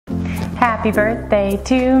Happy birthday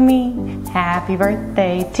to me. Happy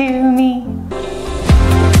birthday to me.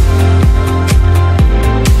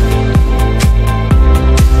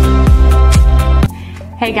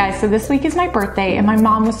 Hey guys, so this week is my birthday and my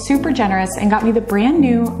mom was super generous and got me the brand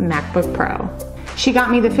new MacBook Pro. She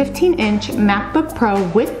got me the 15-inch MacBook Pro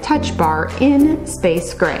with Touch Bar in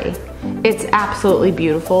space gray. It's absolutely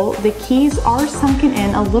beautiful. The keys are sunken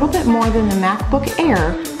in a little bit more than the MacBook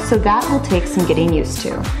Air, so that will take some getting used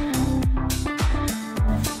to.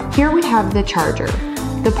 Here we have the charger.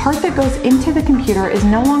 The part that goes into the computer is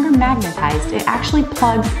no longer magnetized. It actually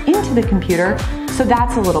plugs into the computer, so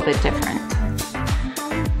that's a little bit different.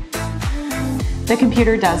 The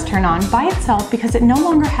computer does turn on by itself because it no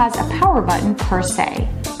longer has a power button per se.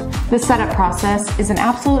 The setup process is an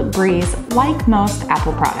absolute breeze, like most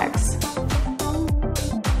Apple products.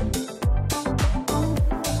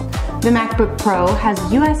 The MacBook Pro has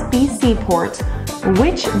USB-C ports,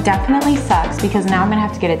 which definitely sucks because now I'm gonna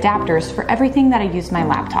have to get adapters for everything that I use my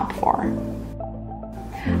laptop for.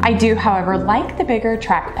 I do, however, like the bigger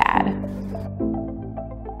trackpad.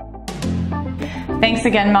 Thanks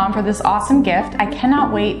again, Mom, for this awesome gift. I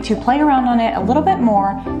cannot wait to play around on it a little bit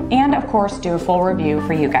more and, of course, do a full review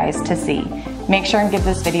for you guys to see. Make sure and give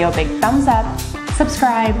this video a big thumbs up,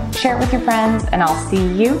 subscribe, share it with your friends, and I'll see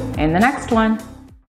you in the next one.